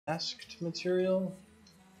masked material.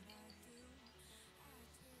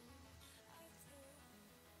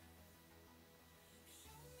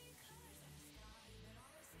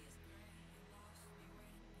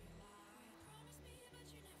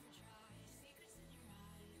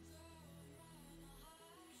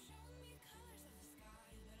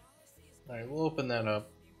 Alright, we'll open that up.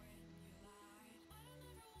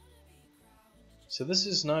 So this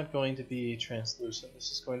is not going to be translucent,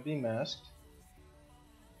 this is going to be masked.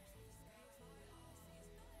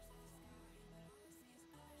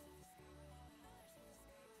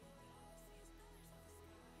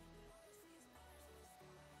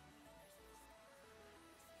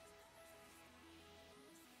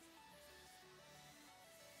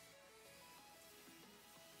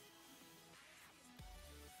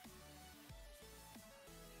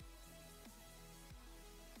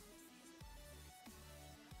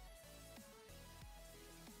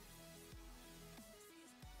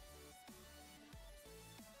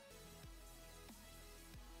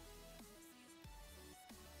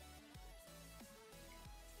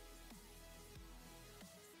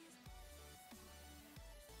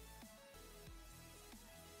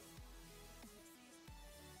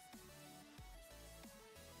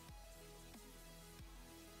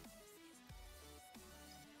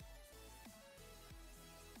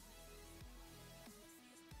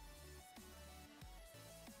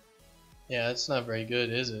 Yeah, it's not very good,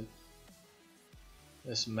 is it?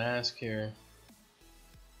 This mask here.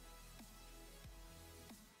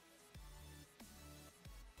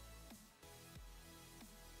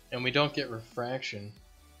 And we don't get refraction.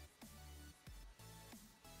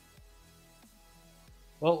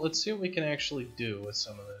 Well, let's see what we can actually do with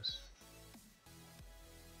some of this.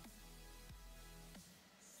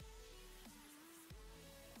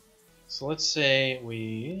 So let's say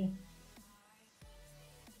we...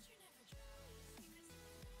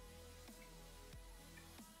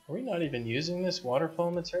 Are we not even using this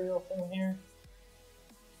waterfall material thing here?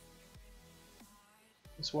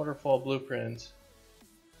 This waterfall blueprint.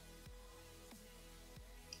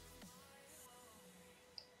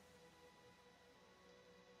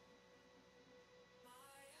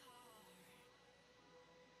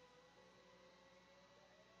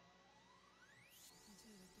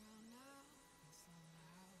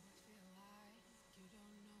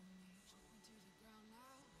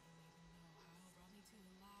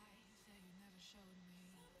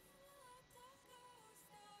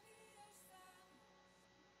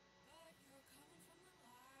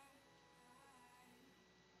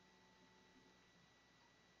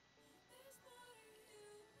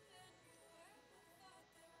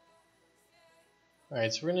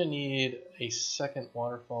 Alright, so we're going to need a second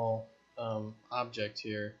waterfall object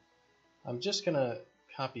here. I'm just going to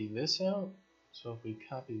copy this out. So if we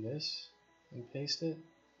copy this and paste it,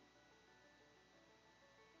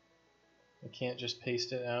 we can't just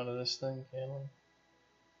paste it out of this thing, can we?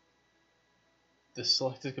 The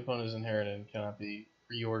selected component is inherited and cannot be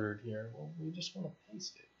reordered here. Well, we just want to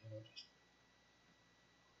paste it.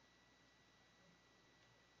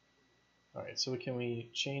 Alright, so can we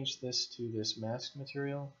change this to this mask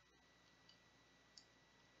material?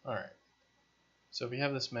 Alright, so if we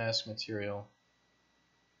have this mask material,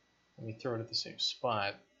 and we throw it at the same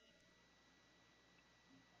spot,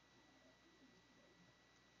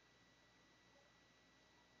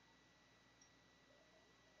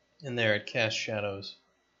 and there it casts shadows.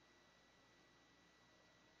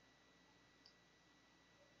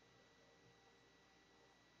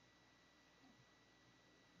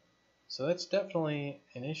 So that's definitely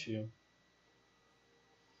an issue.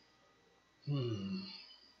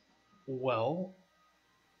 Well,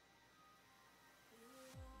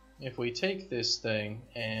 if we take this thing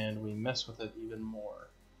and we mess with it even more,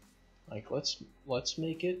 like let's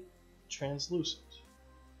make it translucent.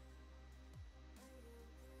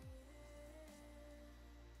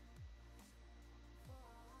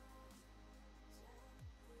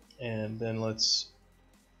 And then let's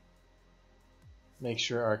make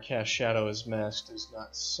sure our cast shadow is masked is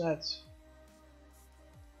not set.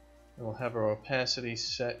 And we'll have our opacity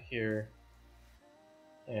set here.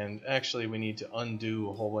 And actually we need to undo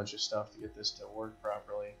a whole bunch of stuff to get this to work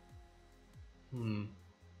properly.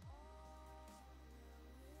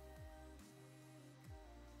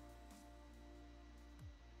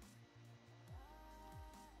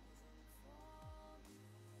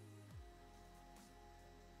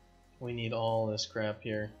 We need all this crap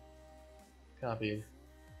here copied.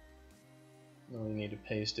 Then we need to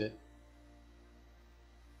paste it.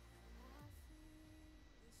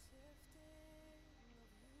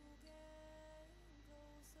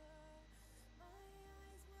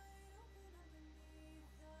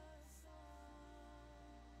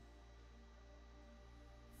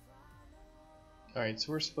 Alright,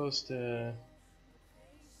 so we're supposed to...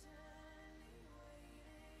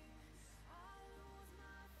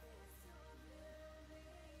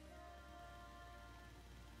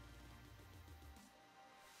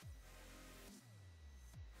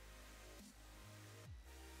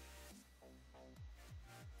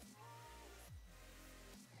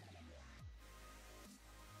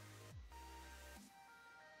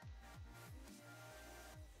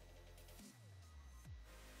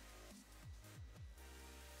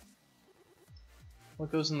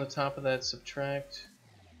 What goes in the top of that subtract?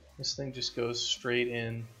 This thing just goes straight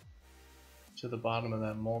in to the bottom of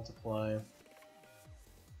that multiply.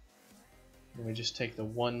 And we just take the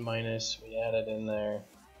 1 minus, we add it in there,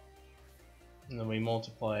 and then we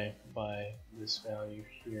multiply by this value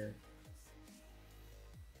here.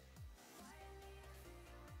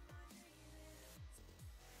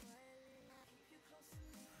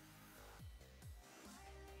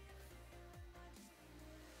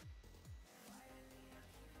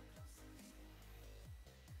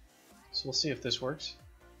 So we'll see if this works.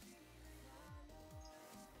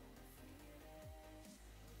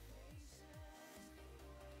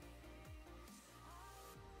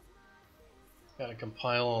 Gotta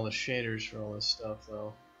compile all the shaders for all this stuff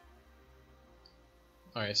though.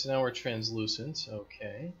 Alright, so now we're translucent,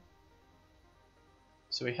 okay.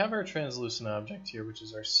 So we have our translucent object here, which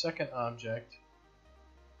is our second object,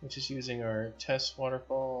 which is using our test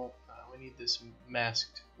waterfall. We need this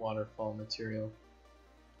masked waterfall material.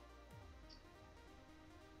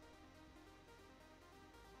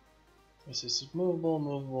 This is movable,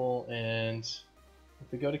 movable, and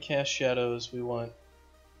if we go to cast shadows, we want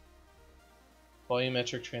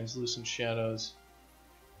volumetric translucent shadows.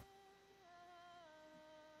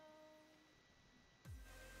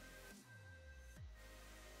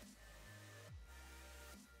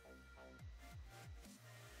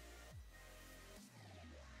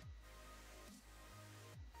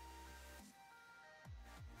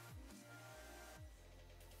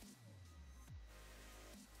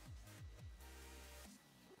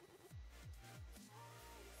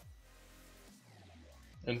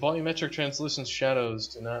 And volumetric translucent shadows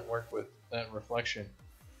do not work with that reflection.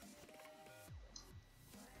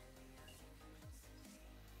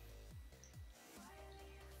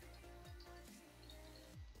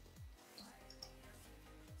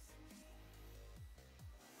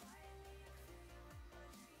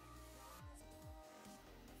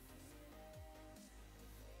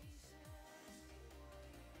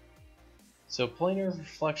 So planar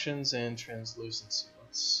reflections and translucency.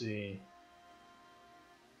 Let's see.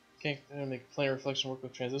 Can't make planar reflection work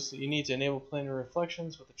with translucency. You need to enable planar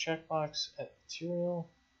reflections with a checkbox at material.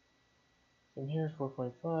 From here,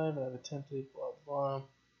 4.5. I've attempted blah blah.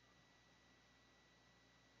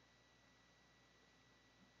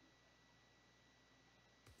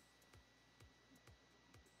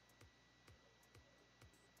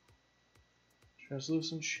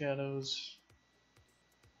 Translucent shadows.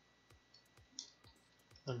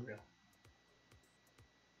 Unreal.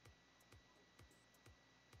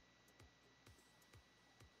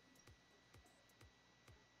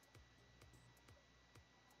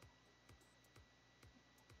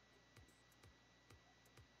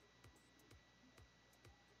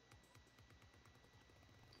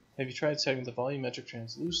 Have you tried setting the volumetric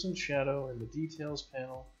translucent shadow in the details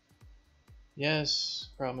panel? Yes.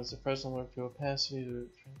 Problem is the present work to opacity to...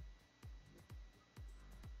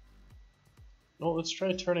 Well, let's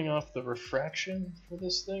try turning off the refraction for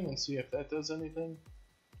this thing and see if that does anything.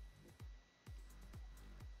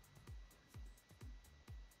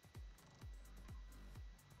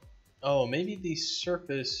 Oh, maybe the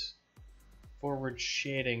surface forward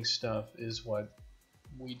shading stuff is what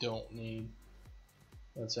we don't need.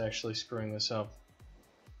 That's actually screwing this up.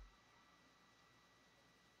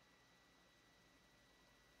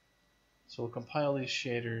 So we'll compile these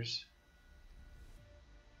shaders.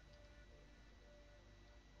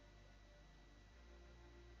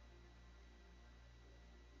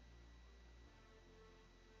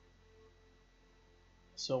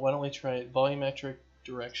 So why don't we try it volumetric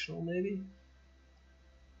directional maybe?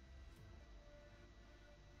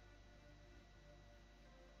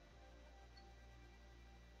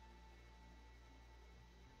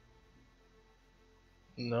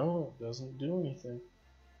 No, it doesn't do anything.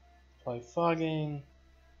 Apply fogging,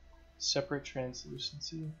 separate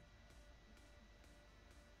translucency.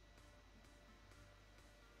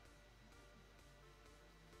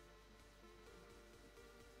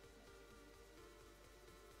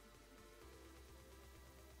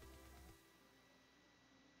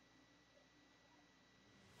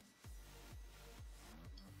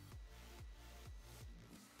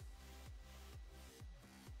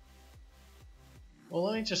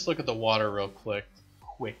 might just look at the water real quick.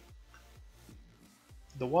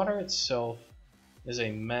 The water itself is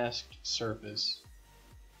a masked surface,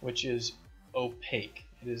 which is opaque.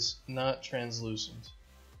 It is not translucent.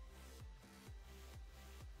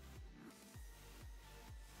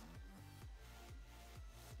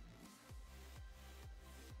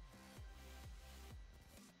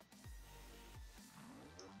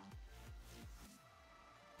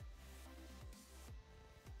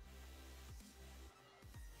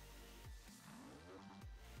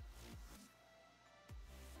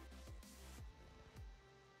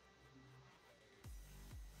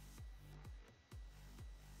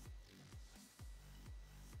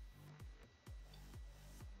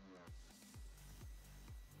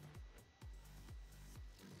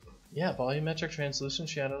 Yeah, volumetric translucent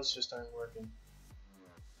shadows just aren't working.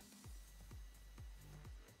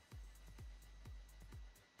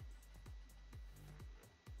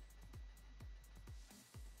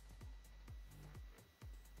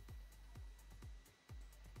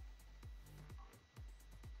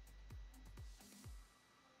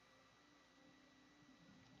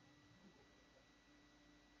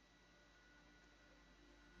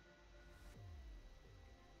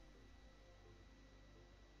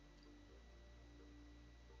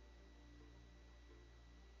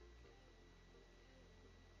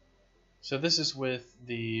 So this is with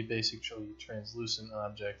the basically translucent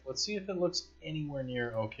object. Let's see if it looks anywhere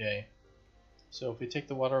near okay. So if we take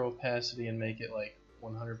the water opacity and make it like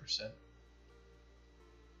 100%.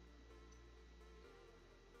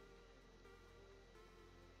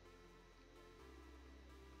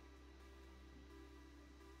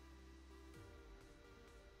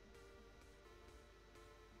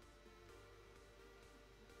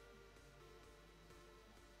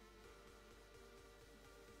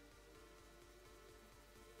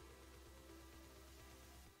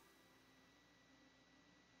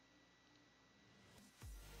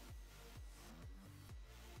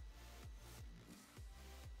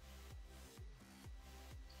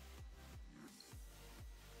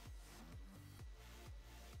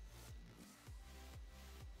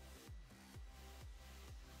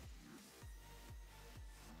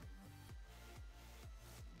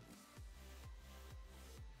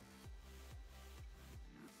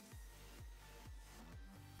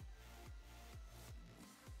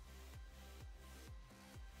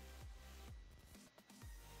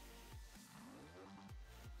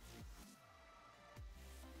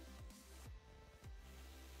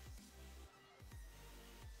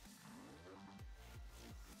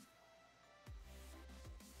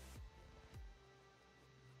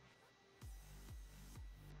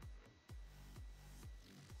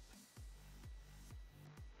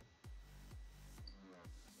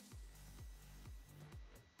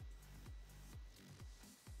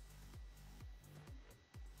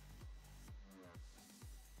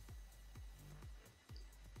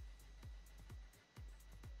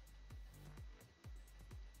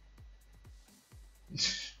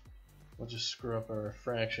 We'll just screw up our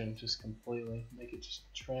refraction just completely, make it just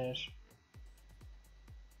trash.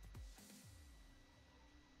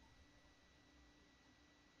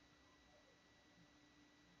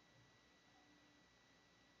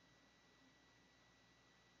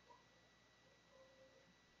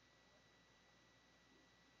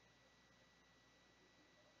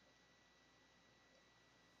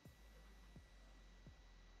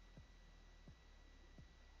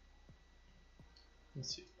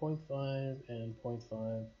 Let's see, 0.5 and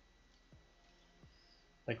 0.5.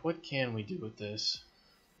 Like, what can we do with this?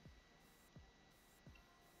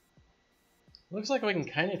 Looks like we can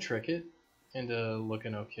kind of trick it into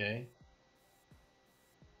looking okay.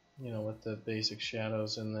 You know, with the basic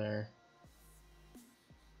shadows in there.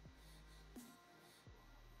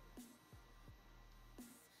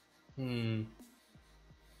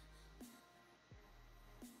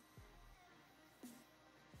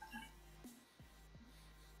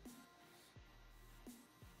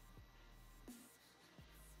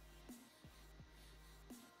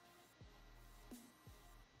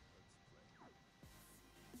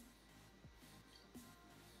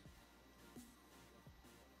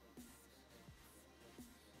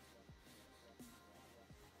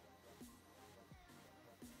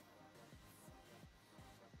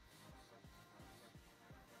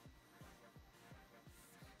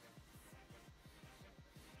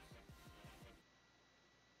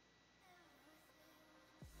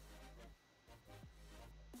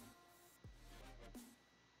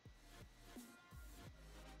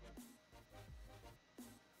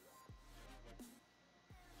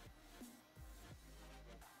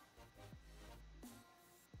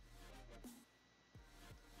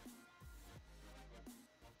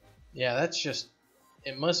 Yeah, that's just...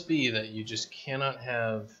 It must be that you just cannot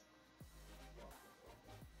have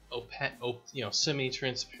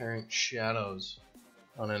semi-transparent shadows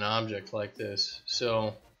on an object like this.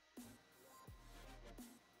 So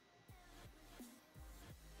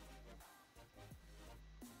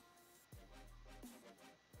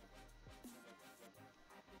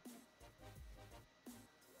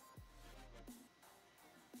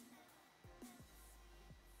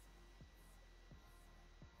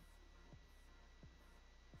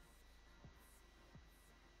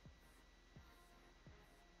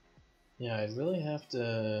yeah, I'd really have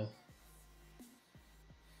to...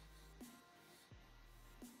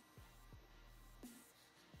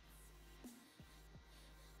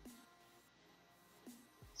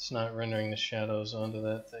 It's not rendering the shadows onto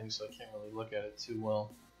that thing, so I can't really look at it too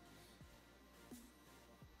well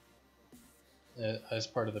as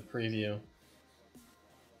part of the preview.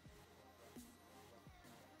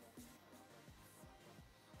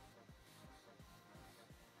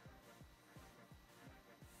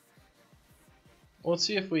 Well, let's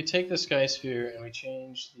see if we take the sky sphere and we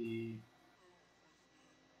change the...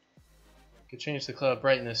 could change the cloud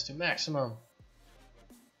brightness to maximum.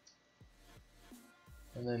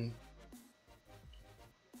 And then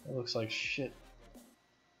it looks like shit.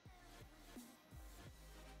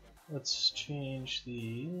 Let's change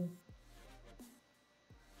the...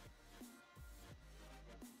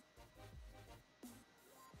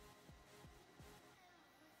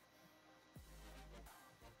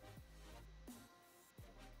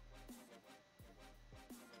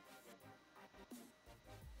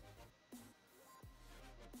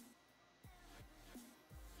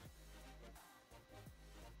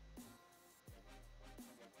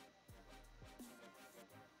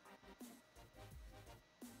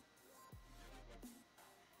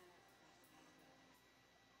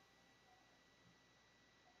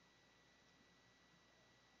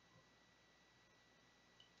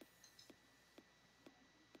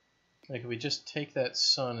 Like if we just take that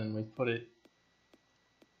sun and we put it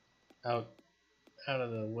out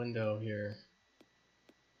of the window here.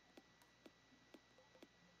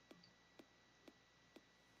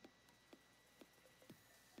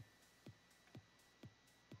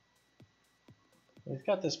 We've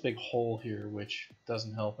got this big hole here which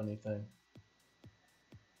doesn't help anything.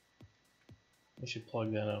 We should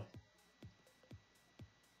plug that up.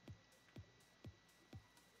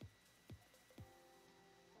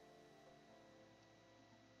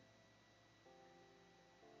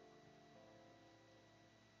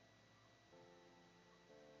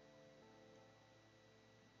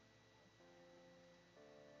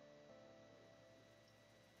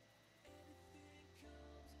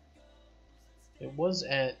 It was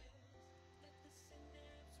at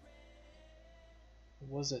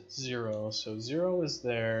 0, so 0 is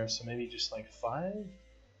there, so maybe just like 5?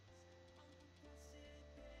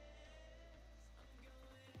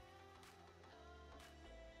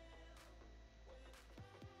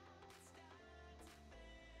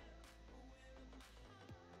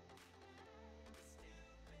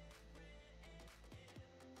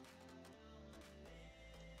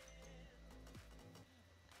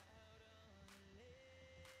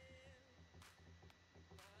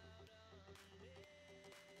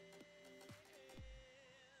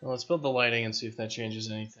 Well, let's build the lighting and see if that changes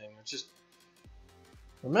anything. It's just,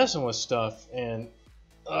 we're messing with stuff, and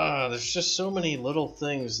there's just so many little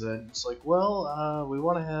things that it's like, well, we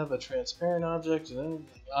want to have a transparent object, and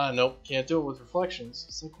then, nope, can't do it with reflections.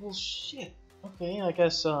 It's like, well, shit. Okay, I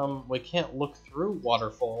guess we can't look through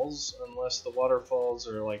waterfalls unless the waterfalls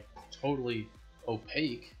are like totally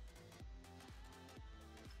opaque.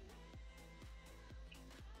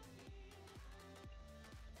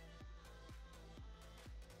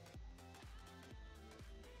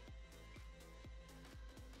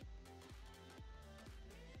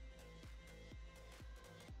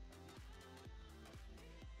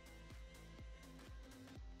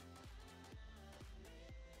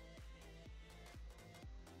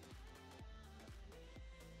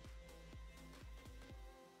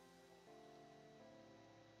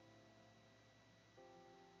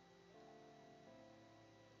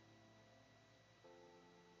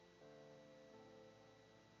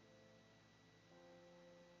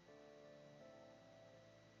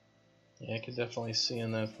 Yeah, I could definitely see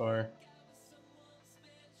in that far.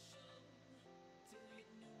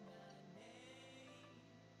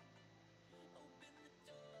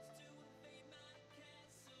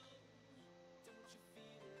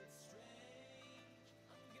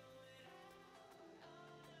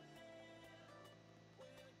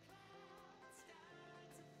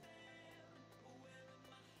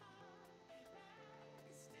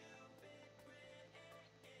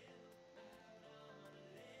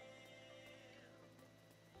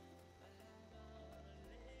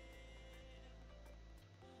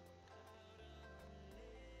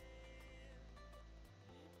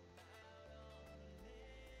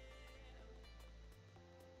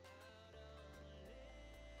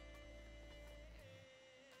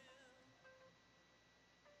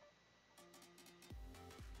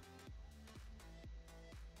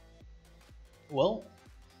 Well,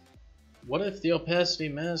 what if the opacity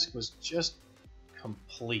mask was just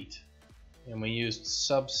complete? And we used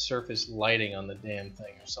subsurface lighting on the damn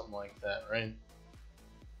thing or something like that, right?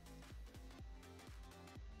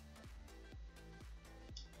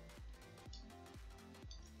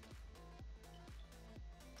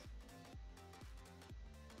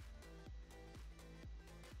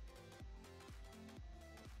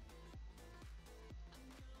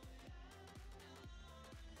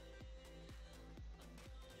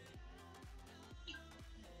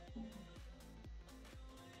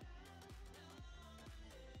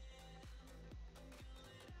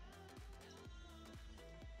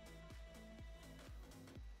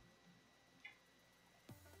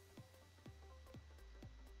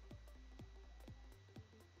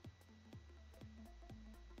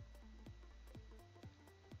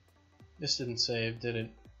 This didn't save, did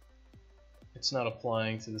it? It's not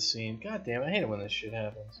applying to the scene. God damn, I hate it when this shit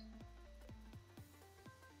happens.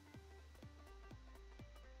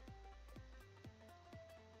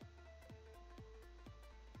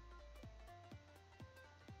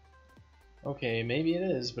 Okay, maybe it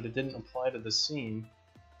is, but it didn't apply to the scene.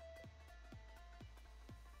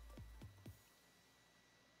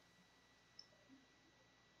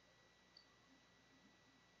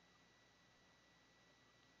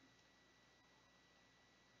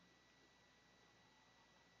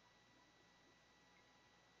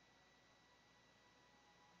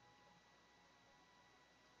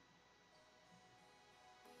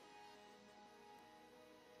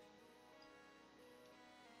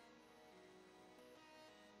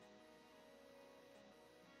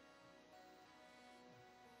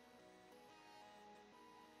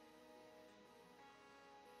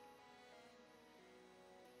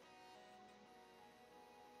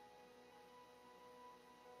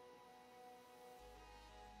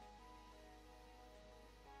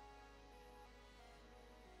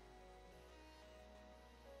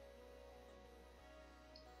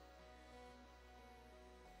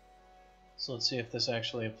 So let's see if this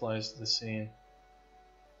actually applies to the scene.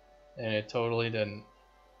 And it totally didn't.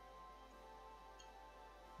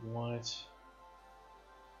 What?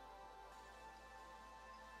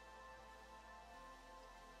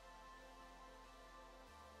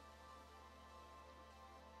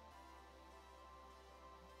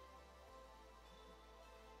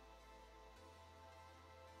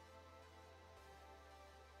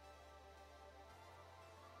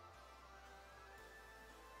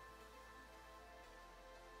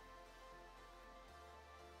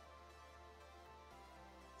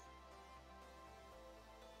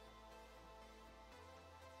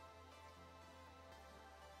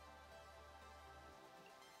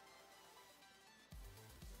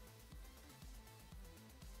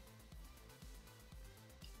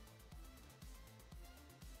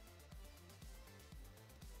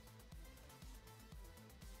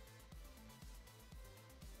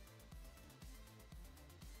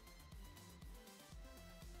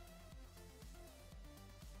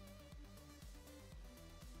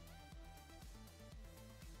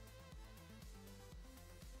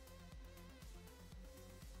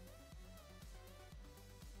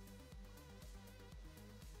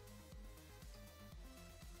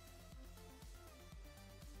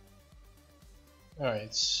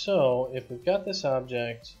 Alright, so if we've got this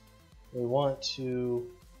object, we want to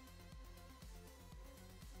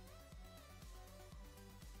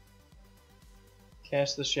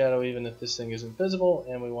cast the shadow even if this thing isn't visible,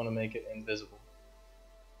 and we want to make it invisible.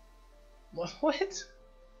 What?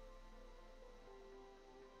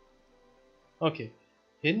 Okay,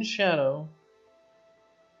 hidden shadow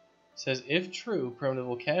says if true, primitive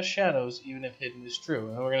will cast shadows even if hidden is true.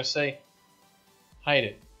 And we're going to say hide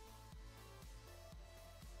it.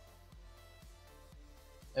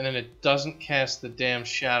 And then it doesn't cast the damn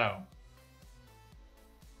shadow.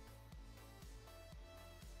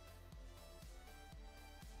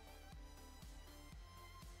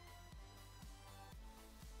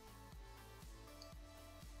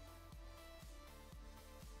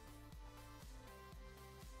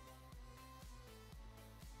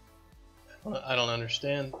 I don't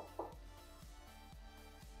understand.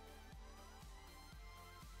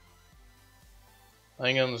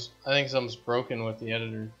 I think something's broken with the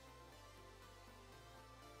editor.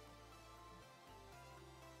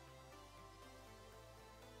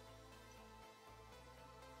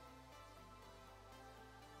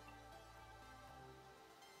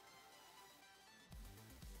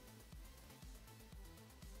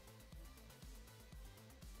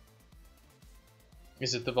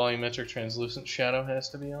 Is it the volumetric translucent shadow has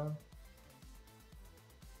to be on?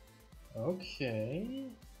 Okay,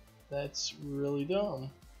 that's really dumb.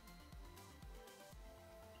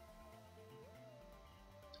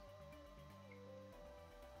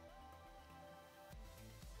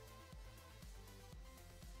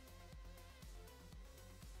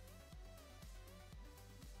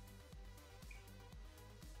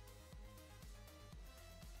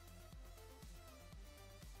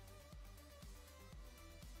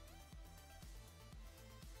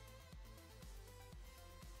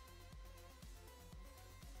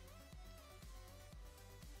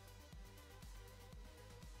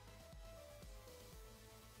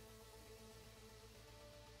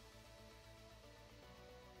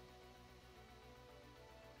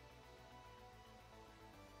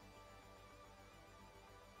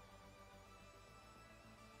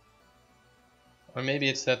 Or maybe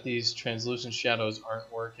it's that these translucent shadows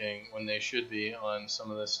aren't working when they should be on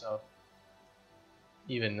some of this stuff,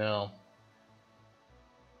 even now.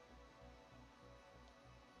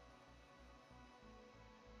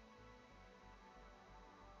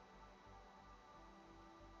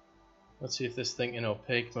 Let's see if this thing in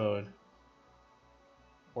opaque mode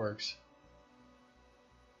works.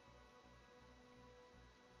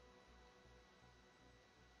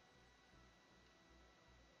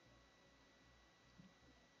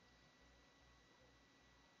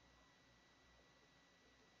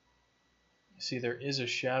 See, there is a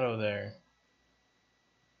shadow there,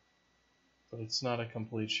 but it's not a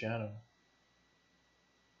complete shadow.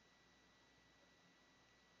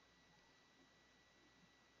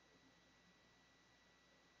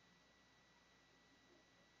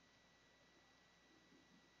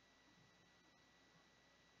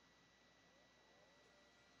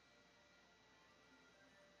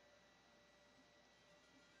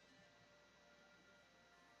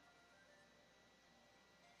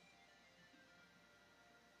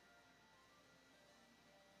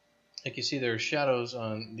 Like you see, there are shadows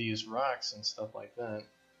on these rocks and stuff like that.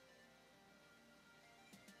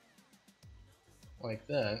 Like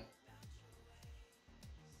that.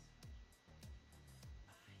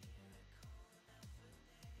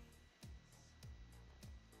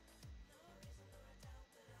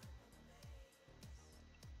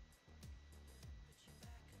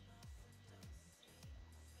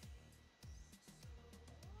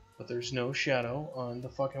 But there's no shadow on the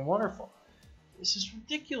fucking waterfall. This is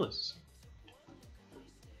ridiculous.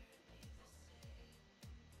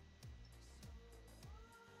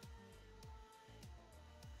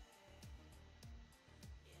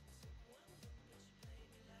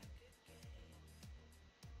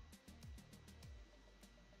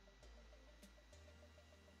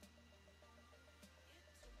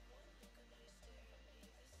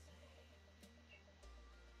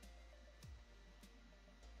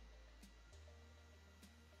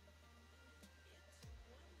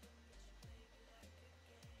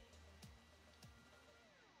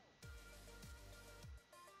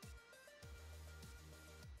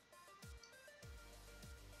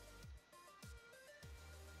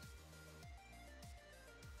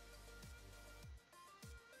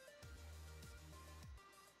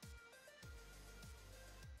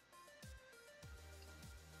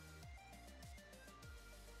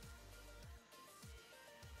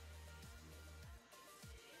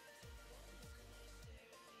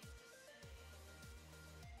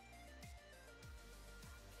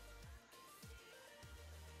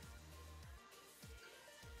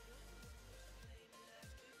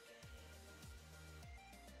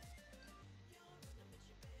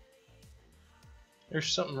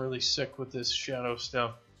 There's something really sick with this shadow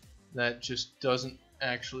stuff that just doesn't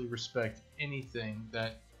actually respect anything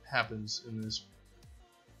that happens in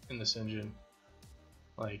this engine.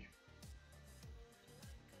 Like,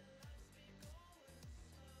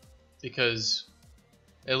 because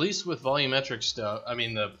at least with volumetric stuff, I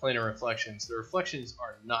mean the planar reflections, the reflections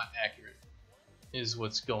are not accurate, is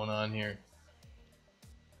what's going on here.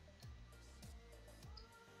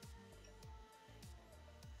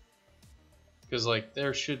 Because like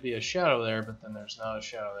there should be a shadow there, but then there's not a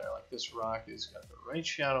shadow there. Like this rock has got the right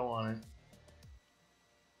shadow on it,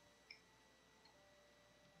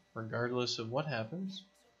 regardless of what happens.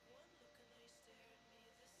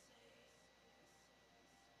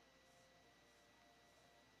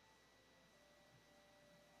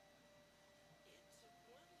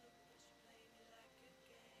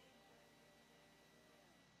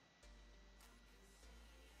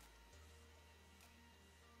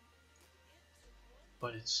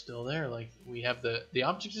 But it's still there. Like we have the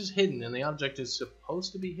object is hidden, and the object is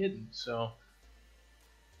supposed to be hidden. So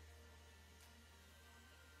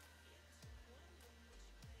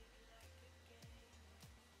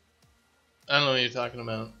I don't know what you're talking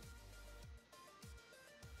about,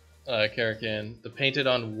 Karakan. The painted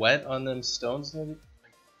on wet on them stones, maybe.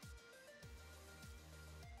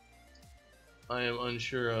 I am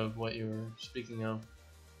unsure of what you were speaking of.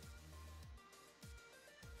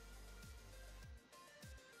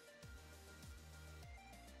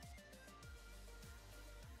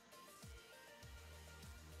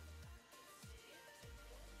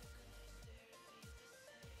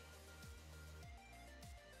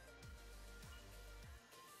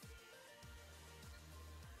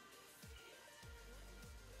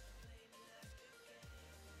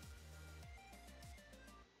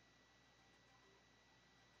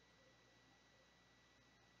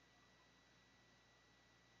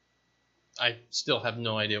 I still have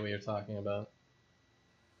no idea what you're talking about.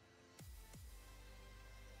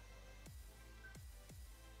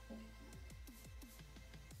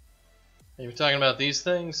 You're talking about these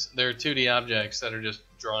things? They're 2D objects that are just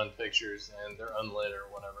drawn pictures and they're unlit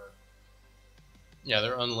or whatever. Yeah,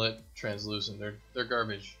 they're unlit, translucent. They're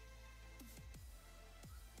garbage.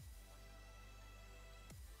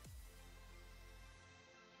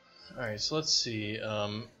 Alright, so let's see.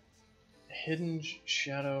 Hidden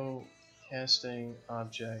shadow casting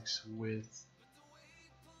objects with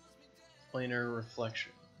planar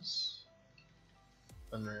reflections.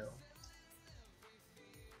 Unreal.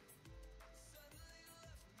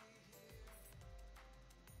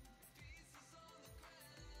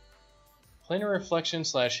 Planar reflection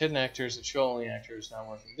 / hidden actors and show only actors not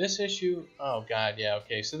working. This issue, oh god, yeah,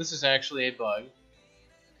 okay, so this is actually a bug.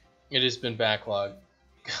 It has been backlogged.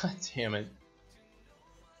 God damn it.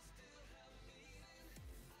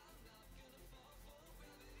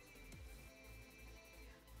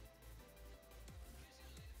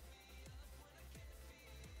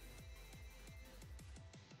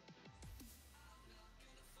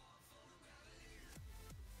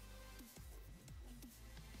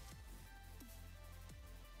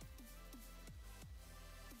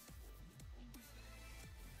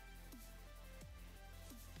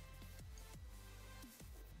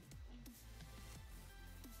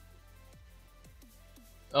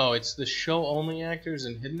 Oh, it's the show only actors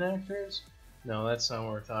and hidden actors? No, that's not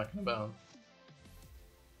what we're talking about.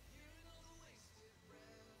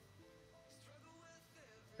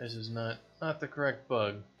 This is not the correct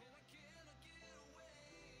bug.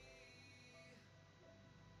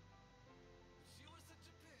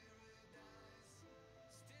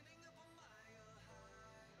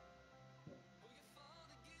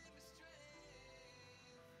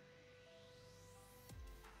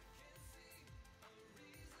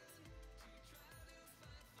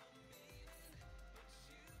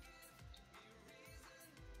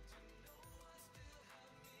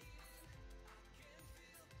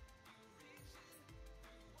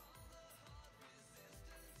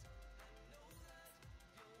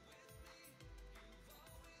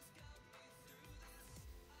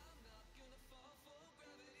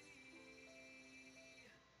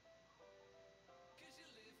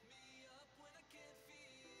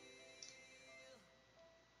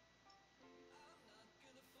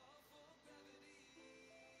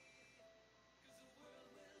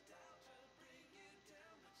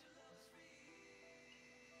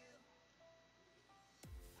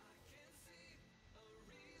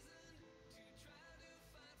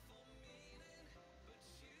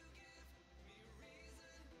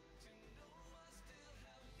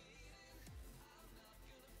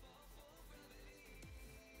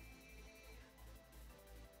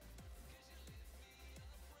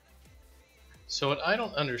 So what I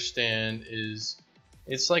don't understand is,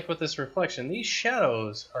 it's like with this reflection, these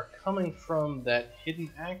shadows are coming from that hidden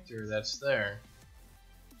actor that's there.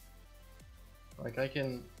 Like I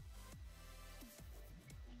can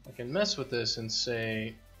mess with this and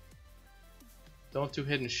say, don't do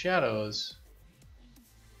hidden shadows.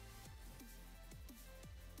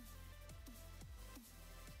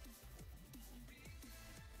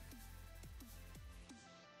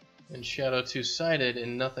 And shadow two-sided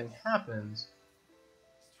and nothing happens.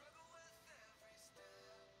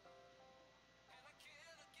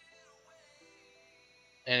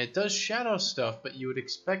 And it does shadow stuff, but you would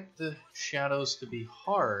expect the shadows to be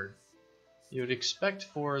hard. You would expect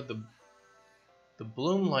for the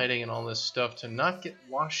bloom lighting and all this stuff to not get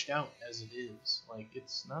washed out as it is. Like,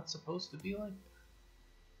 it's not supposed to be like that.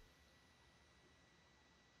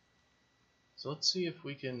 So let's see if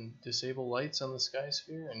we can disable lights on the sky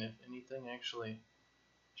sphere and if anything actually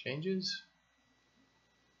changes.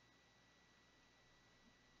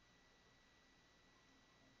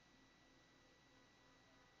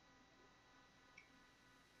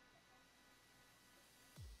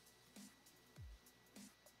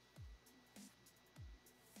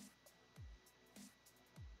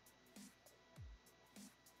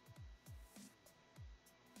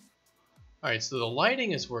 Alright, so the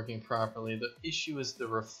lighting is working properly. The issue is the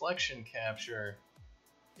reflection capture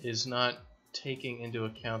is not taking into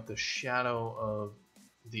account the shadow of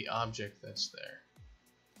the object that's there.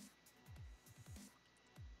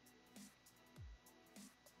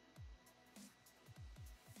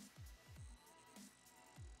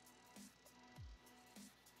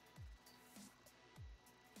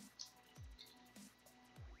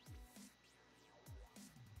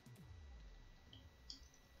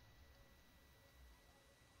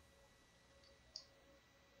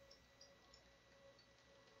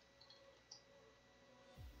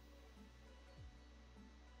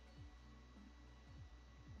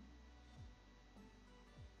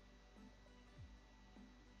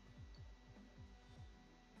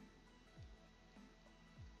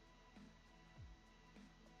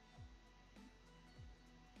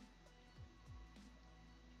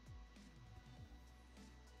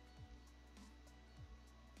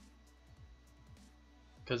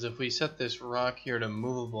 Because if we set this rock here to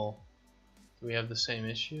movable, do we have the same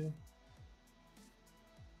issue?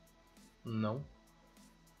 No.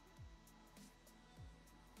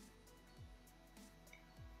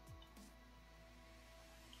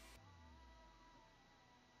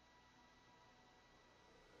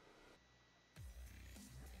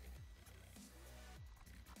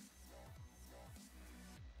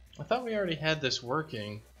 I thought we already had this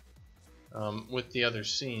working with the other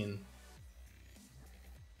scene.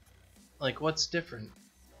 Like, what's different?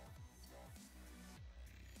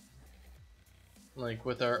 Like,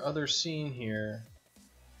 with our other scene here,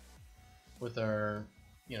 with our,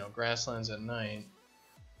 you know, grasslands at night,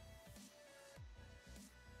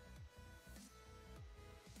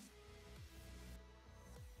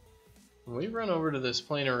 when we run over to this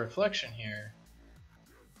planar reflection here,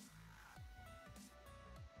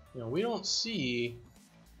 you know, we don't see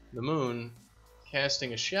the moon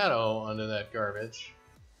casting a shadow onto that garbage.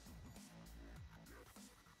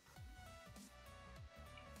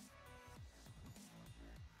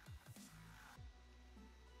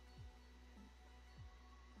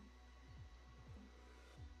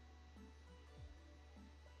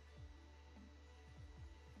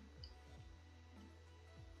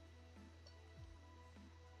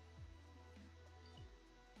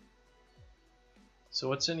 So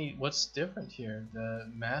what's different here? The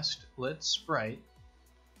masked lit sprite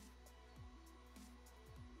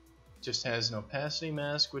just has an opacity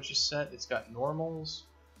mask which is set. It's got normals.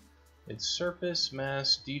 It's surface,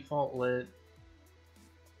 mask, default lit.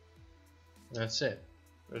 That's it.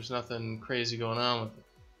 There's nothing crazy going on with it.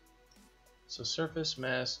 So surface,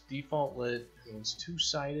 mask, default lit means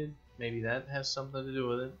two-sided. Maybe that has something to do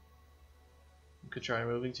with it. You could try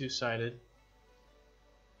moving two-sided.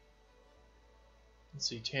 Let's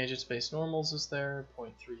see, tangent space normals is there,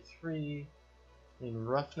 0.33. I mean,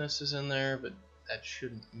 roughness is in there, but that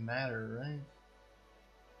shouldn't matter, right?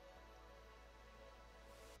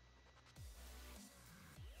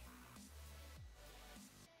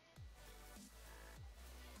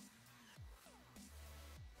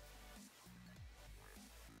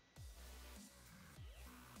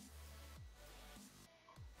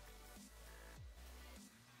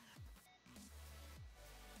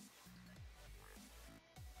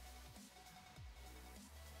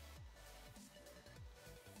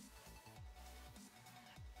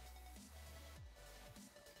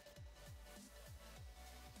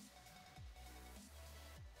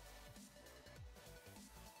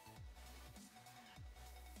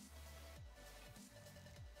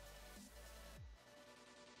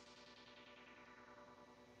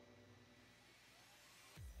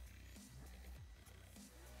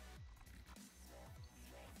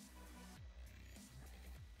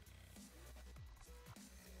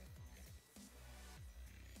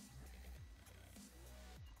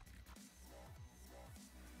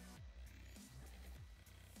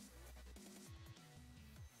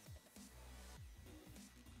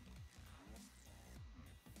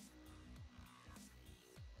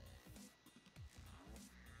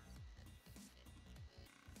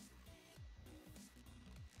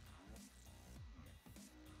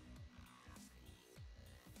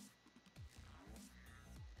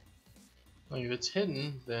 Like if it's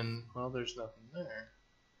hidden, then, well, there's nothing there.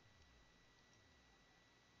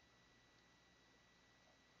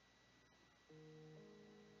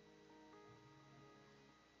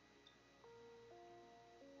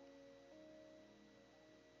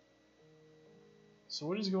 So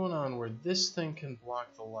what is going on where this thing can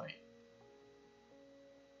block the light?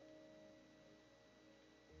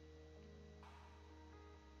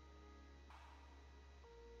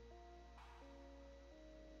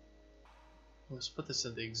 Let's put this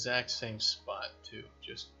at the exact same spot too,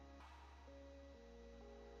 just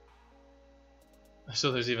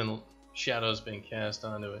so there's even shadows being cast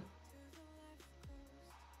onto it.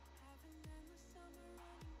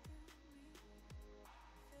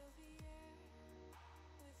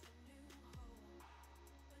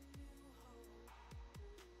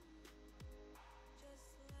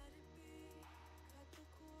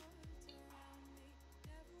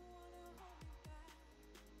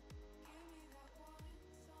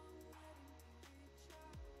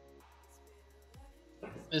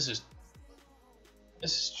 This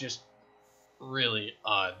is just really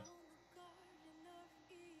odd.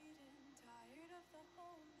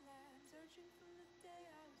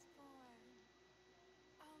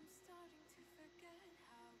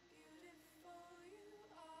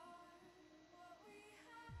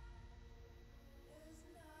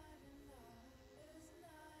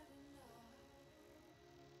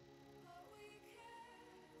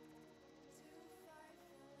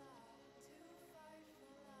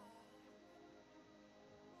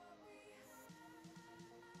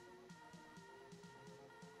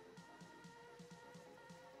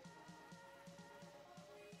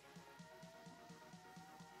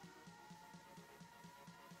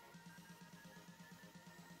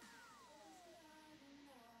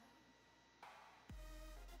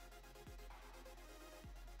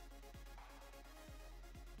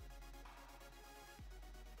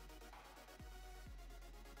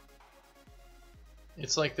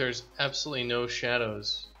 It's like there's absolutely no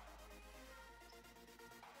shadows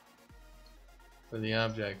for the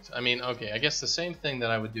object. I mean, okay, I guess the same thing that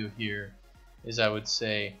I would do here is I would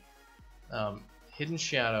say hidden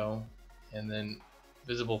shadow and then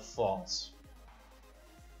visible false.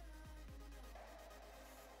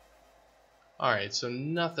 Alright, so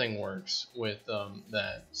nothing works with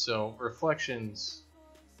that. So reflections,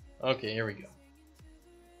 okay, here we go.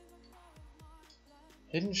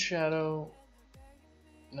 Hidden shadow,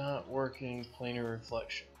 not working, planar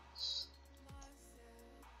reflections.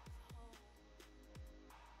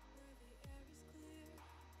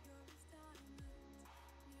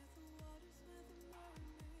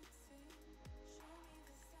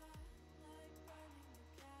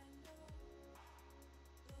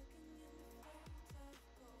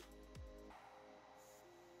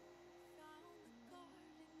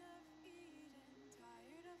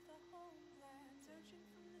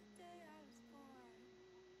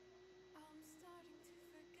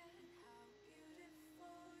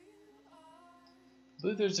 I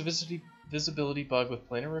believe there's a visibility bug with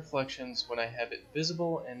planar reflections. When I have it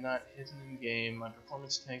visible and not hidden in game, my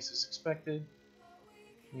performance tanks as expected.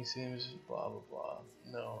 You see images, blah blah blah.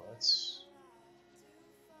 No, that's...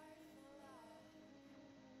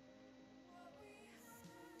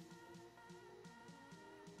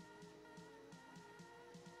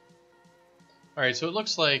 Alright, so it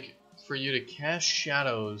looks like for you to cast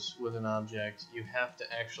shadows with an object, you have to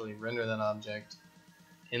actually render that object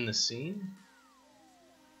in the scene.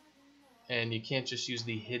 And you can't just use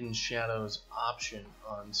the hidden shadows option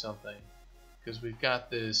on something, because we've got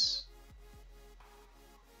this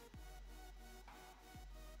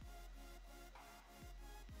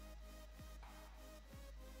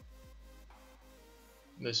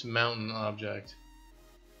mountain object.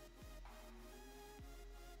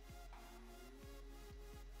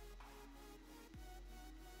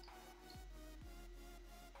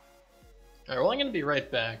 Alright, well, I'm going to be right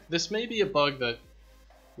back. This may be a bug that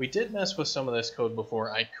we did mess with some of this code before.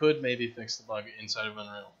 I could maybe fix the bug inside of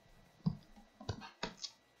Unreal.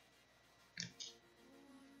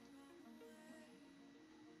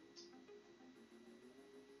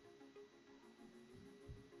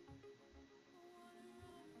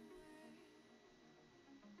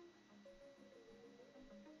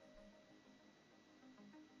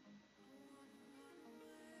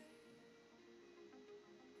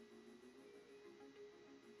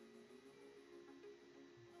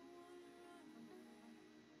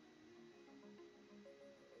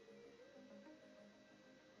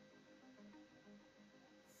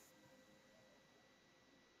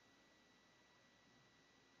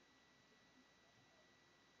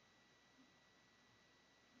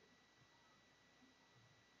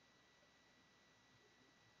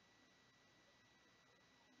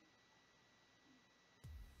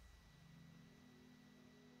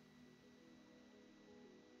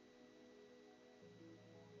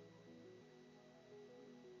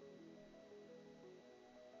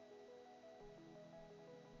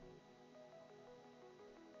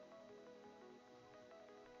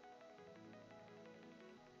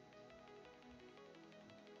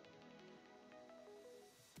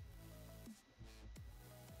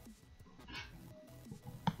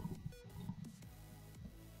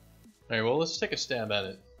 Alright, well, let's take a stab at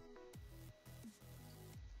it.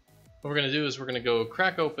 What we're going to do is we're going to go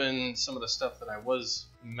crack open some of the stuff that I was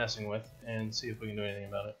messing with and see if we can do anything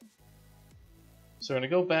about it. So we're going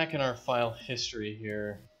to go back in our file history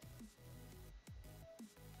here.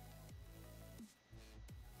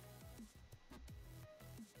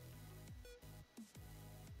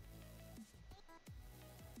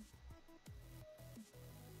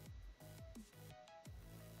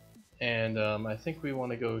 And I think we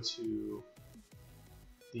want to go to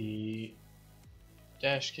the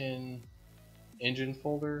Dashkin engine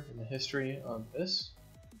folder in the history of this.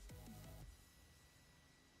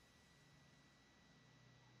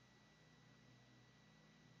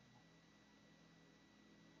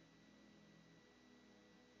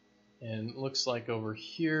 And it looks like over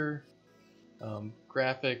here,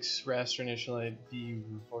 graphics, raster initialized, V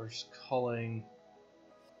reverse culling,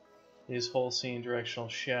 is whole scene directional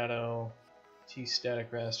shadow, T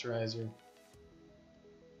static rasterizer,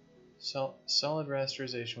 solid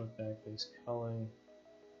rasterization with backface culling.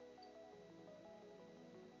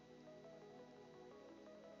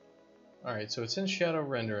 Alright, so it's in shadow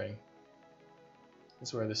rendering.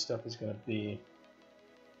 That's where this stuff is going to be.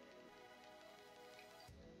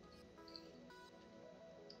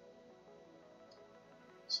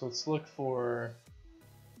 So let's look for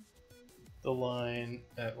the line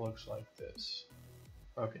that looks like this.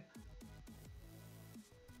 Okay.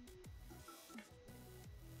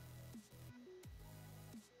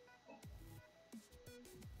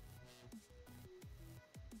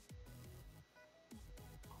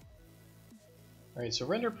 Alright, so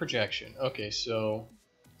render projection. Okay, so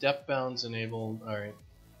depth bounds enabled. Alright,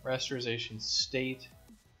 rasterization state.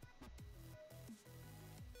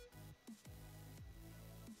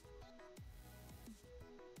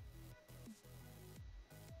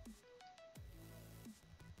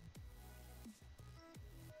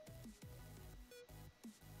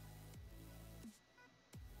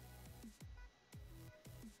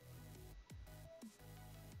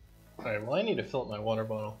 Alright, well I need to fill up my water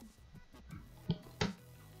bottle.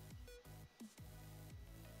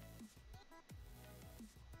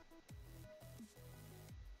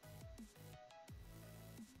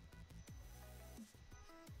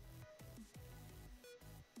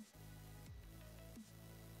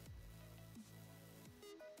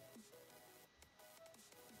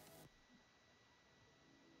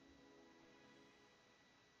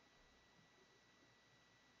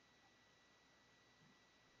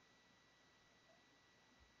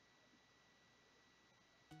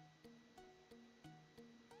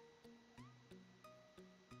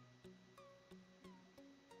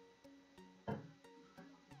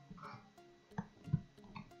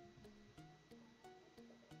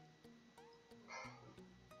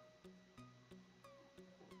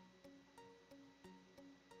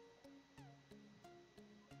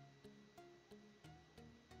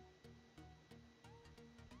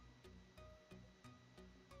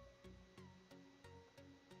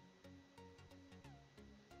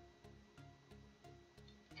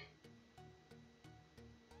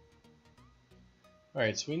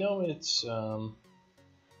 Alright, so we know it's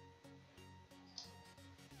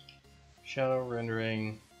shadow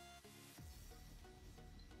rendering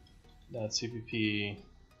 .cpp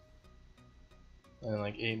and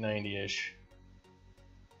like 890-ish.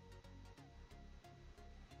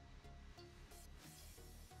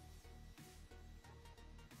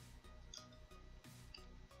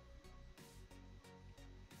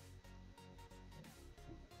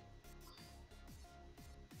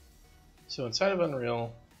 So inside of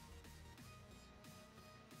Unreal,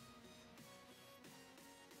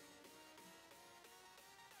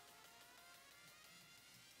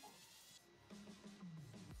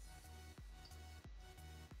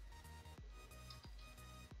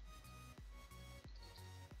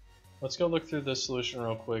 let's go look through the solution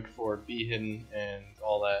real quick for be hidden and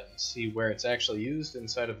all that and see where it's actually used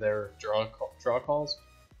inside of their draw calls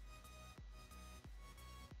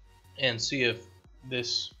and see if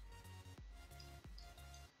this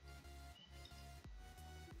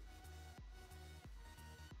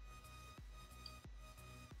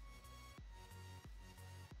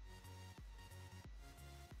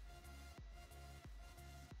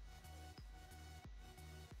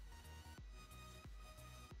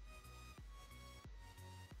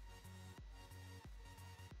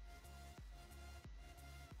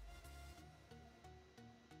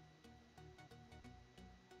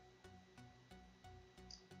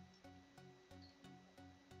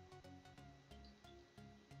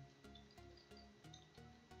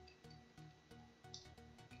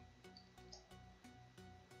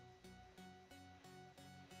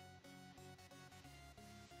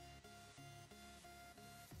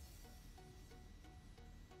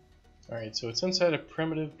Alright, so it's inside a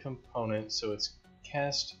primitive component, so it's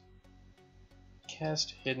cast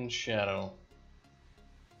hidden shadow.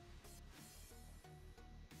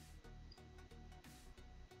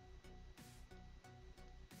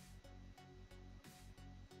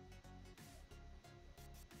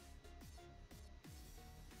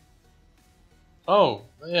 Oh,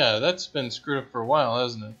 yeah, that's been screwed up for a while,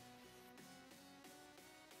 hasn't it?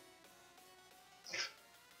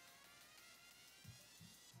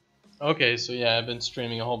 Okay, so yeah, I've been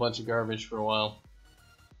streaming a whole bunch of garbage for a while.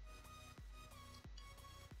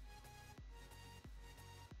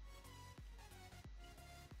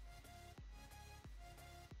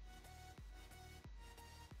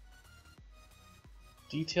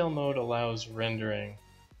 Detail mode allows rendering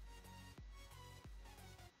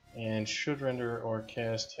and should render or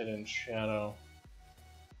cast hidden shadow.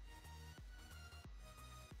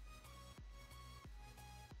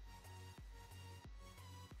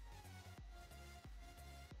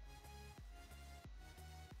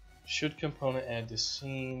 Should component add to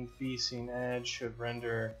scene, be scene add, should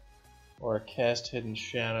render or cast hidden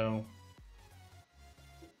shadow.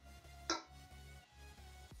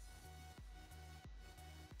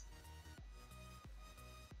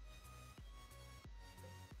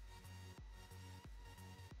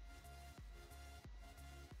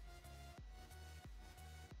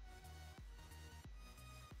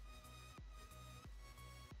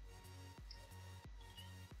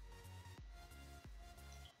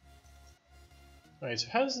 Alright, so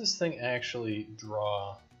how does this thing actually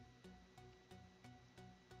draw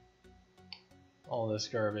all this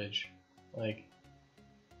garbage? Like,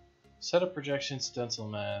 set up projection stencil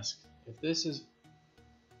mask. If this is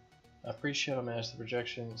a pre-shadow mask, the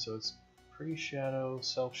projection, so it's pre-shadow,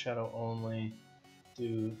 self-shadow only,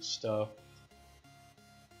 do stuff.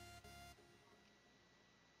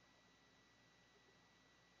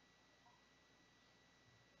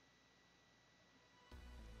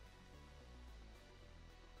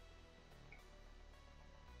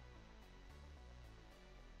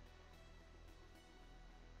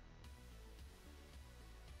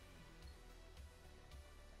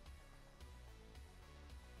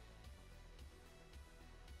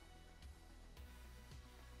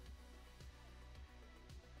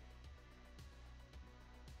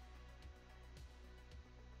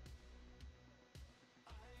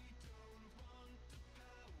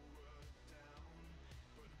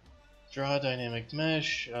 Draw dynamic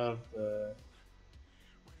mesh of the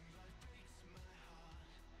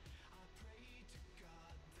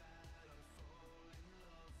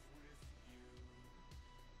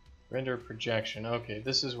render projection. Okay,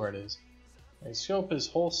 this is where it is. Right, scope is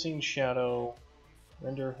whole scene shadow.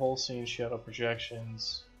 Render whole scene shadow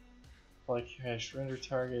projections. Apply cache render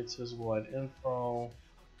targets, visible at info.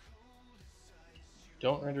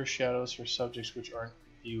 Don't render shadows for subjects which aren't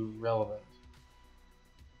view relevant.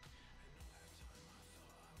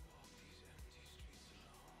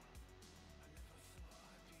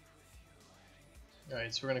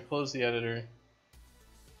 Alright, so we're going to close the editor.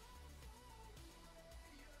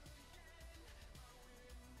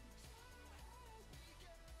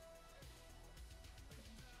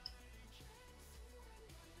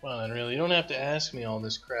 Well then, really, you don't have to ask me all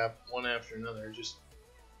this crap one after another, just...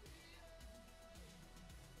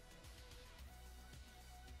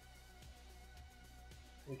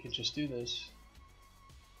 we can just do this.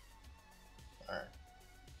 Alright,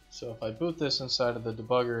 so if I boot this inside of the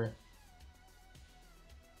debugger,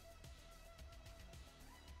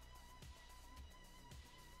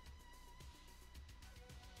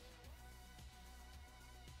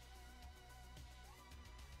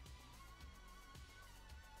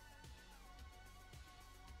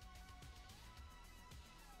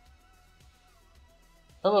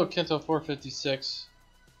 hello Kento456.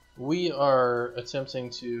 We are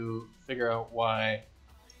attempting to figure out why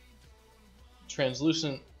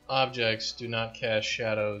translucent objects do not cast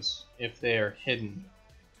shadows if they are hidden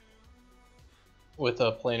with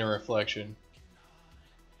a planar reflection.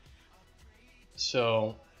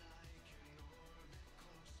 So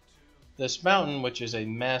this mountain, which is a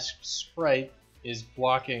masked sprite, is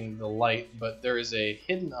blocking the light, but there is a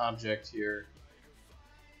hidden object here,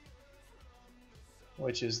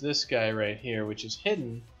 which is this guy right here, which is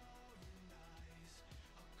hidden.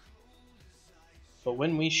 But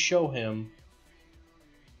when we show him,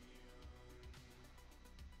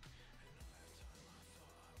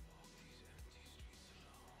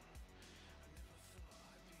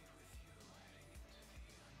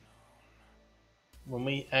 when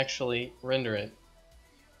we actually render it,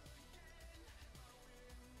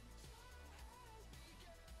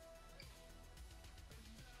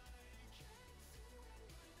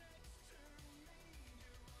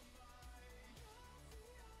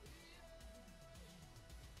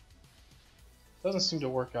 doesn't seem to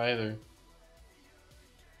work either.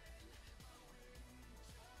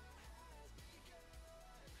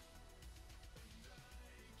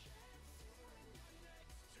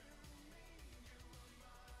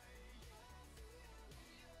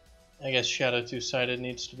 I guess shadow two-sided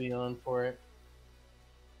needs to be on for it.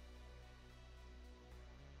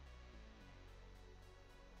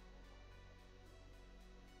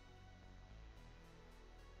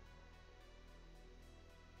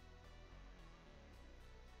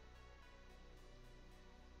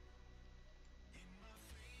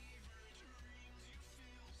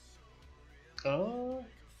 Oh,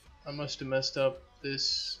 I must have messed up.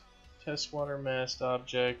 This test water masked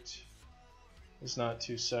object is not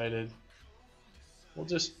two-sided. We'll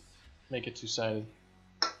just make it two-sided.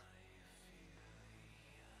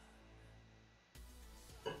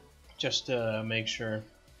 Just to make sure.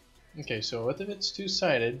 Okay, so if it's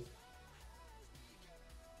two-sided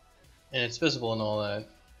and it's visible and all that,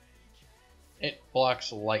 it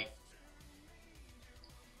blocks light.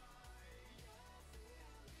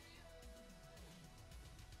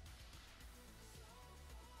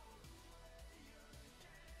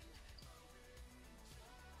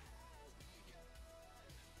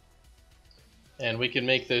 And we can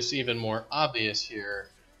make this even more obvious here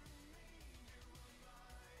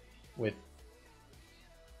with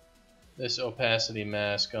this opacity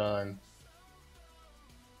mask on.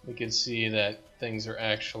 we can see that things are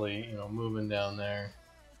actually, you know, moving down there.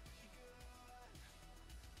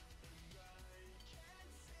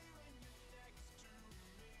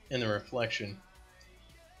 In the reflection.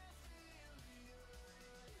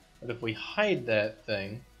 But if we hide that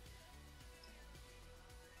thing,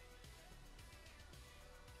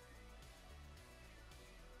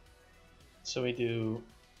 so we do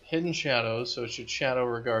hidden shadows, so it should shadow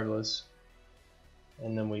regardless,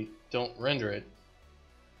 and then we don't render it.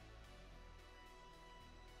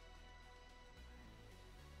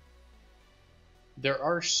 There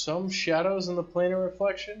are some shadows in the planar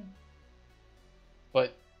reflection,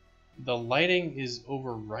 but the lighting is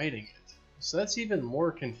overriding it. So that's even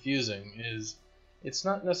more confusing. It's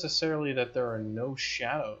not necessarily that there are no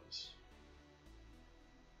shadows.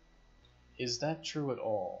 Is that true at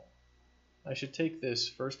all? I should take this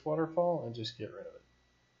first waterfall and just get rid of it.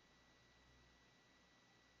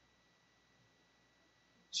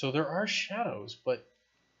 So there are shadows, but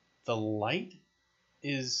the light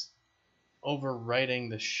is overriding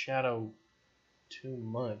the shadow too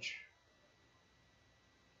much.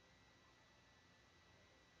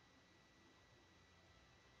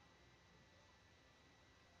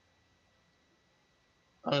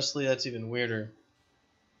 Honestly, that's even weirder.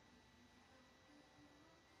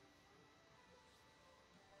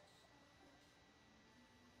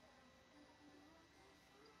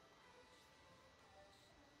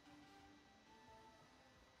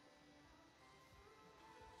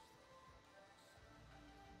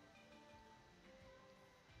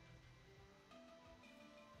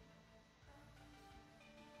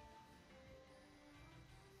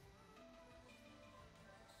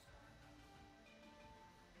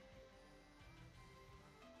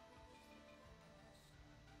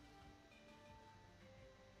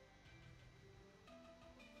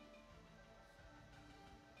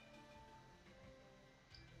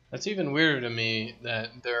 That's even weirder to me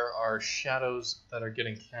that there are shadows that are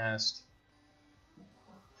getting cast,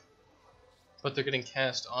 but they're getting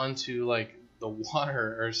cast onto like the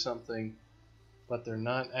water or something, but they're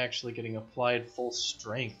not actually getting applied full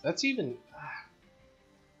strength. That's even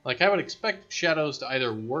like I would expect shadows to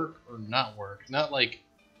either work or not work, not like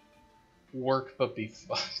work but be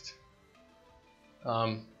fucked.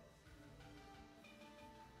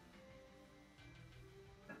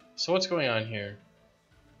 So what's going on here?